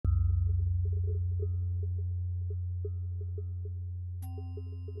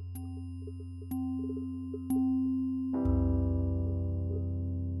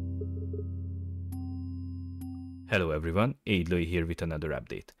Hello everyone, Aidloy here with another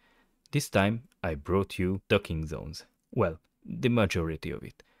update. This time I brought you docking zones. Well, the majority of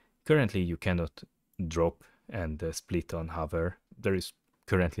it. Currently you cannot drop and split on hover. There is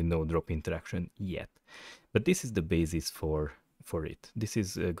currently no drop interaction yet. But this is the basis for it. This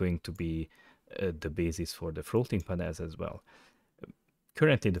is going to be the basis for the floating panels as well.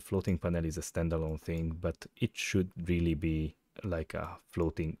 Currently the floating panel is a standalone thing, but it should really be like a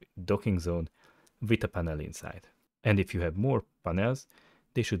floating docking zone with a panel inside. And if you have more panels,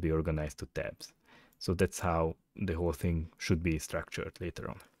 they should be organized to tabs. So that's how the whole thing should be structured later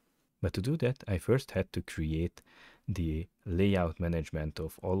on. But to do that, I first had to create the layout management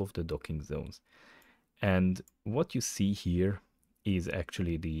of all of the docking zones. And what you see here is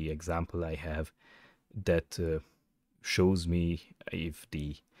actually the example I have that shows me if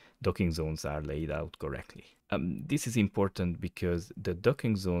the docking zones are laid out correctly. This is important because the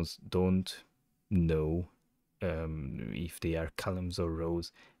docking zones don't know if they are columns or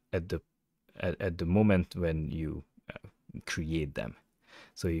rows at the moment when you create them.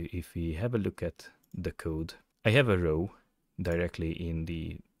 So if we have a look at the code, I have a row directly in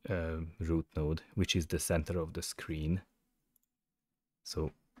the root node, which is the center of the screen. So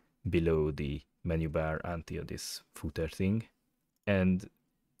below the menu bar until this footer thing. And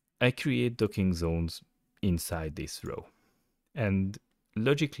I create docking zones inside this row. And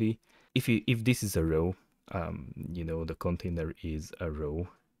logically, if this is a row, the container is a row,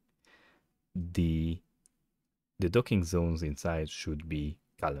 the docking zones inside should be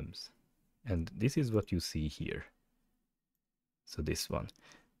columns. And this is what you see here. So this one.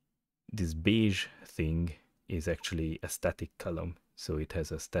 This beige thing is actually a static column. So it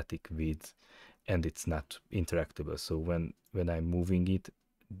has a static width and it's not interactable. So when I'm moving it,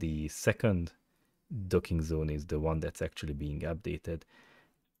 the second docking zone is the one that's actually being updated,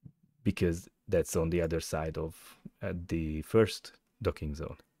 because that's on the other side of the first docking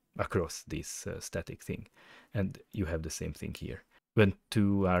zone across this static thing. And you have the same thing here. When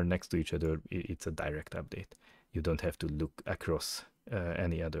two are next to each other, it's a direct update. You don't have to look across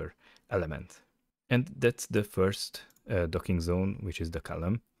any other element. And that's the first docking zone, which is the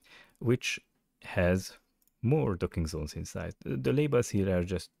column, which has more docking zones inside. The labels here are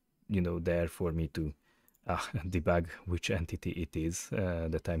just, there for me to debug which entity it is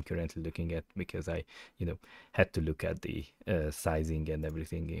that I'm currently looking at, because I, had to look at the sizing and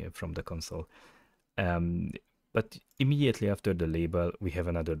everything from the console. But immediately after the label, we have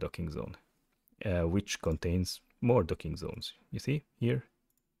another docking zone, which contains more docking zones. You see here,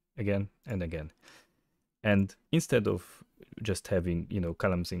 again and again. And instead of just having,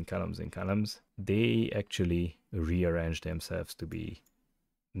 columns in columns in columns, they actually rearrange themselves to be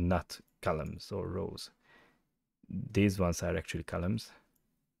not columns or rows. These ones are actually columns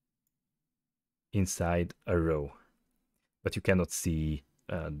inside a row, but you cannot see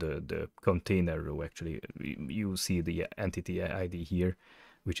the container row. Actually, you see the entity ID here,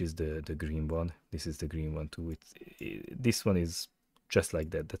 which is the green one. This is the green one too. This one is just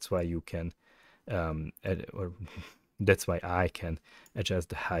like that. That's why you can that's why I can adjust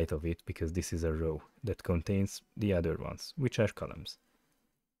the height of it, because this is a row that contains the other ones, which are columns.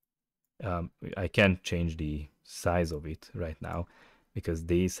 I can't change the size of it right now, because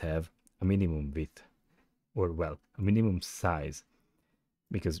these have a minimum width, or a minimum size,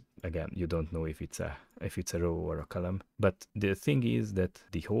 because again, you don't know if it's a row or a column. But the thing is that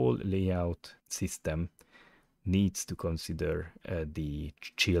the whole layout system needs to consider the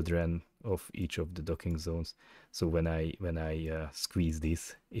children of each of the docking zones. So when I squeeze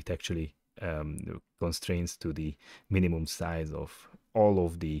this, it actually constrains to the minimum size of all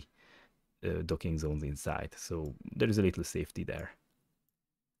of the docking zones inside. So there is a little safety there.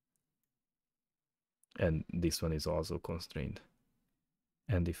 And this one is also constrained.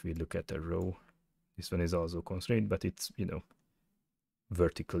 And if we look at the row, this one is also constrained, but it's,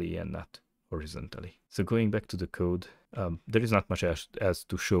 vertically and not horizontally. So going back to the code, there is not much else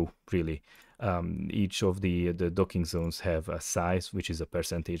to show, really. Each of the docking zones have a size, which is a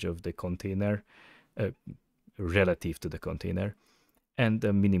percentage of the container relative to the container, and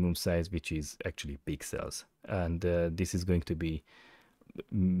a minimum size, which is actually pixels. And this is going to be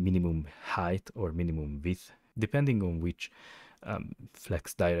minimum height or minimum width, depending on which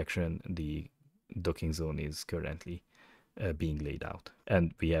flex direction the docking zone is currently being laid out.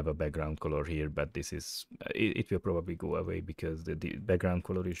 And we have a background color here, but this is it will probably go away, because the background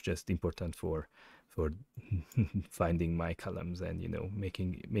color is just important for finding my columns and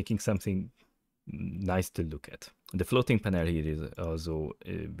making something nice to look at. The floating panel here is also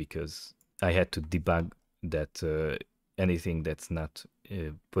because I had to debug that anything that's not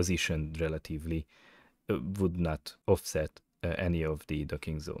positioned relatively would not offset any of the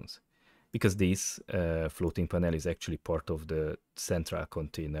docking zones, because this floating panel is actually part of the central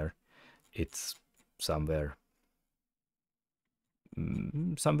container. It's somewhere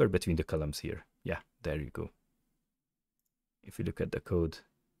somewhere between the columns here. Yeah, there you go. If you look at the code,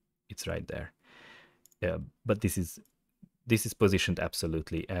 it's right there. But this is positioned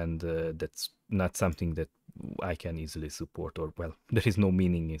absolutely, and that's not something that I can easily support, or well, there is no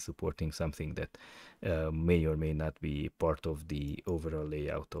meaning in supporting something that may or may not be part of the overall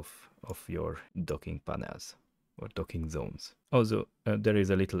layout of your docking panels or docking zones. Also, there is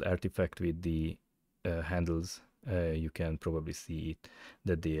a little artifact with the handles. You can probably see it,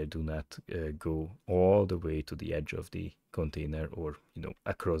 that they do not go all the way to the edge of the container, or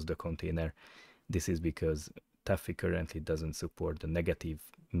across the container. This is because Taffy currently doesn't support the negative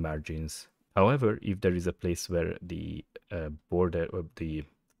margins. However, if there is a place where the border or the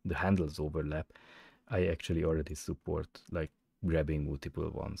handles overlap, I actually already support like grabbing multiple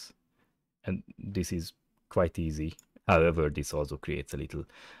ones, and this is quite easy. However, this also creates a little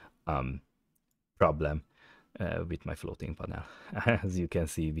problem with my floating panel, as you can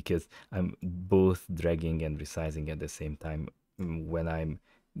see, because I'm both dragging and resizing at the same time when I'm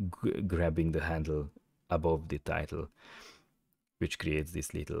grabbing the handle above the title, which creates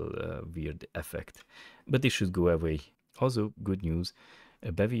this little weird effect. But this should go away. Also, good news,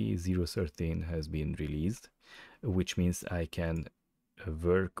 Bevy 013 has been released, which means I can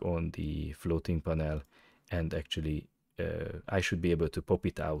work on the floating panel, and actually I should be able to pop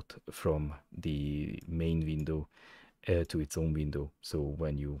it out from the main window to its own window. So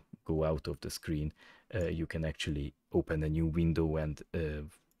when you go out of the screen, you can actually open a new window and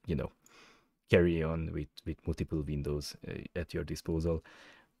carry on with multiple windows at your disposal.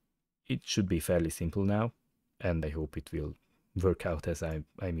 It should be fairly simple now, and I hope it will work out as I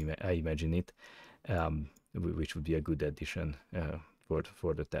imagine it, which would be a good addition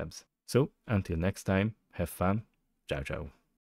for the tabs. So until next time, have fun. Ciao, ciao.